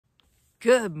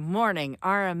Good morning,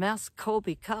 RMS,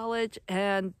 Colby College,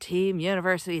 and Team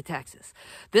University of Texas.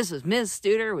 This is Ms.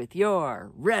 Studer with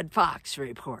your Red Fox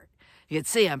Report. You can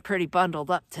see I'm pretty bundled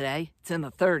up today. It's in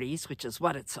the 30s, which is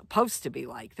what it's supposed to be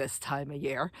like this time of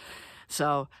year.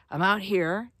 So I'm out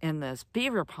here in this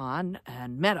beaver pond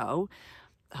and meadow.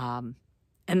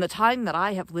 In the time that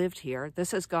I have lived here,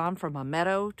 this has gone from a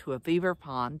meadow to a beaver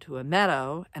pond to a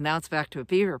meadow, and now it's back to a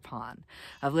beaver pond.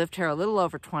 I've lived here a little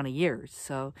over 20 years,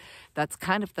 so that's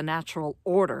kind of the natural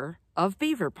order of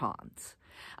beaver ponds.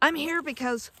 I'm here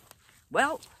because,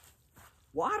 well,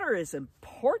 water is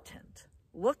important.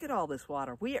 Look at all this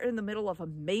water. We are in the middle of a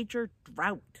major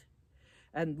drought,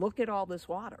 and look at all this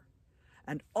water.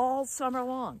 And all summer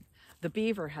long, the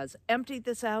beaver has emptied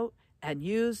this out and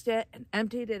used it and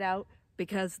emptied it out,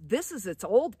 because this is its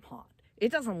old pond.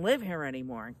 It doesn't live here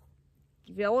anymore.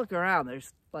 If you look around,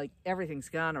 there's like everything's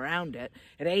gone around it.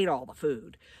 It ate all the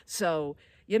food. So,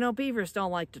 you know, beavers don't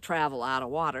like to travel out of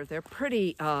water. They're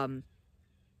pretty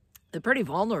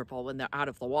vulnerable when they're out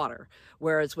of the water.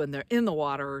 Whereas when they're in the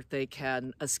water, they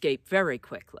can escape very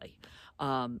quickly.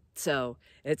 So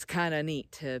it's kind of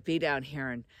neat to be down here.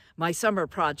 And my summer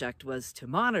project was to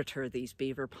monitor these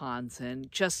beaver ponds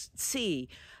and just see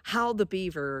how the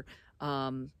beaver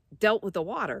dealt with the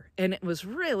water. And it was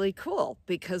really cool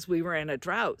because we were in a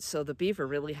drought, so the beaver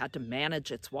really had to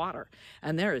manage its water.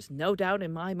 And there is no doubt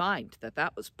in my mind that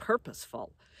that was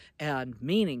purposeful and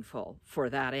meaningful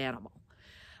for that animal.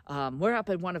 We're up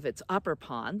in one of its upper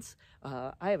ponds.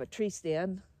 I have a tree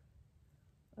stand.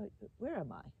 Where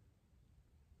am I?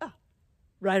 Oh,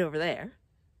 right over there.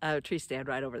 I have a tree stand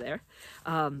right over there.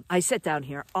 I sit down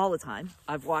here all the time.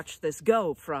 I've watched this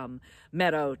go from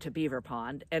meadow to beaver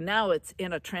pond, and now it's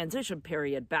in a transition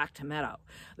period back to meadow.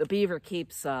 The beaver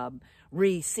keeps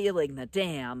resealing the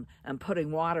dam and putting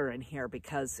water in here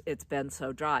because it's been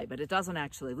so dry, but it doesn't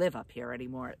actually live up here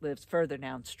anymore. It lives further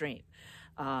downstream.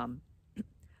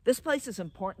 This place is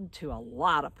important to a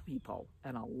lot of people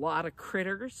and a lot of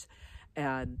critters,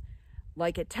 and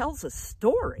like it tells a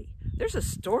story. There's a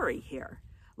story here.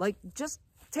 Like, just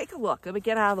take a look. Let me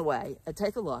get out of the way and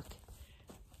take a look.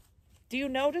 Do you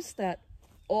notice that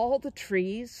all the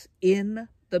trees in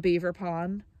the beaver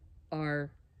pond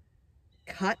are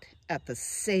cut at the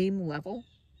same level?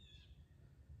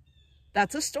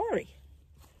 That's a story.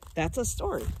 That's a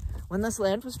story. When this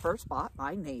land was first bought,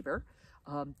 my neighbor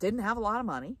didn't have a lot of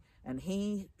money, and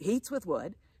he heats with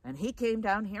wood. And he came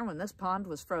down here when this pond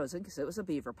was frozen, because it was a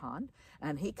beaver pond,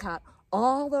 and he cut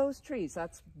all those trees.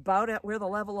 That's about at where the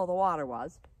level of the water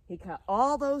was. He cut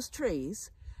all those trees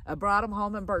and brought them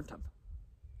home and burnt them.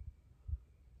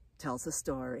 Tells a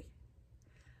story.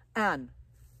 And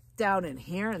down in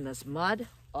here in this mud,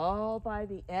 all by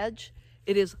the edge,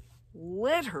 it is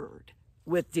littered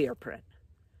with deer print.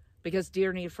 Because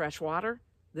deer need fresh water,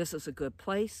 this is a good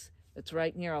place. It's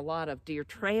right near a lot of deer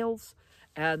trails.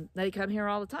 And they come here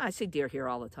all the time. I see deer here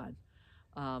all the time,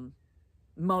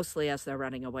 mostly as they're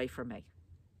running away from me.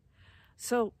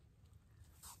 So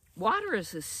water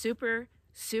is a super,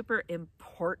 super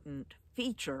important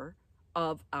feature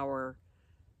of our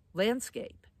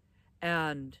landscape.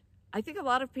 And I think a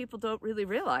lot of people don't really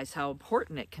realize how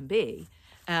important it can be.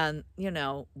 And, you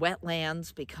know,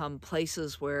 wetlands become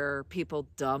places where people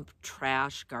dump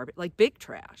trash, garbage, like big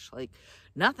trash. Like,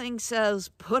 nothing says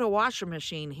put a washer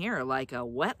machine here like a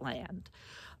wetland.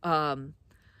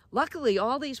 Luckily,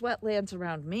 all these wetlands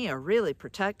around me are really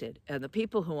protected, and the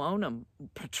people who own them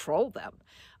patrol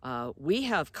them. We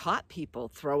have caught people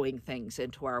throwing things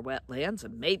into our wetlands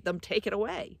and made them take it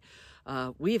away.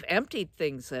 We've emptied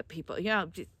things that people, you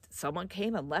know, someone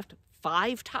came and left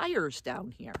 5 tires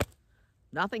down here.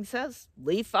 Nothing says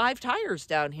leave 5 tires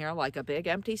down here like a big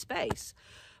empty space.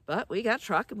 But we got a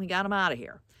truck and we got them out of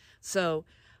here. So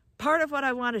part of what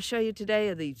I want to show you today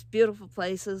are these beautiful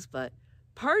places, but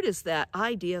part is that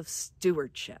idea of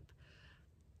stewardship.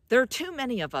 There are too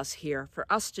many of us here for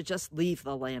us to just leave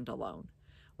the land alone.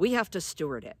 We have to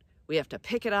steward it. We have to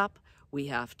pick it up. We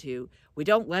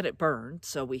don't let it burn,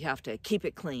 so we have to keep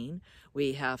it clean.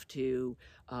 We have to,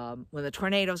 when the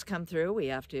tornadoes come through, we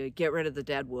have to get rid of the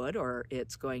dead wood or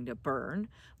it's going to burn.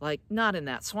 Like, not in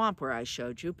that swamp where I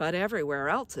showed you, but everywhere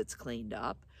else it's cleaned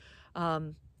up.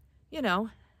 You know,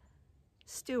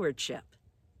 stewardship.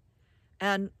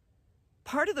 And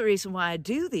part of the reason why I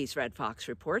do these Red Fox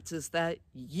reports is that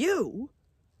you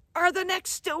are the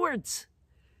next stewards.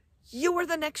 You are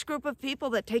the next group of people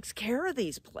that takes care of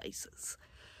these places.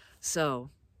 So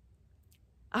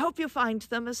I hope you find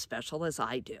them as special as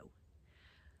I do.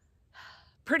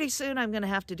 Pretty soon I'm going to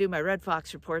have to do my Red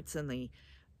Fox reports in the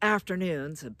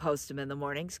afternoons and post them in the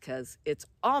mornings because it's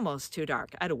almost too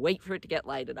dark. I had to wait for it to get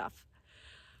light enough.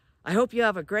 I hope you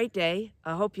have a great day.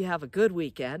 I hope you have a good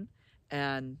weekend.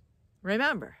 And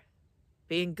remember,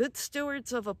 being good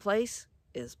stewards of a place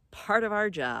is part of our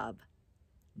job.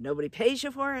 Nobody pays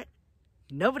you for it.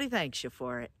 Nobody thanks you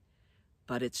for it.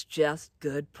 But it's just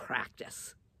good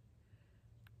practice.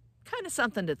 Kind of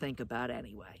something to think about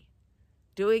anyway.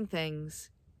 Doing things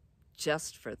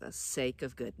just for the sake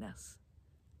of goodness.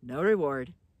 No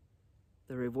reward.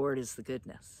 The reward is the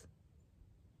goodness.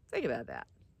 Think about that.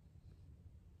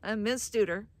 I'm Ms.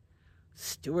 Studer,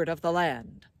 steward of the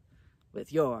land,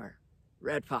 with your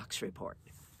Red Fox Report.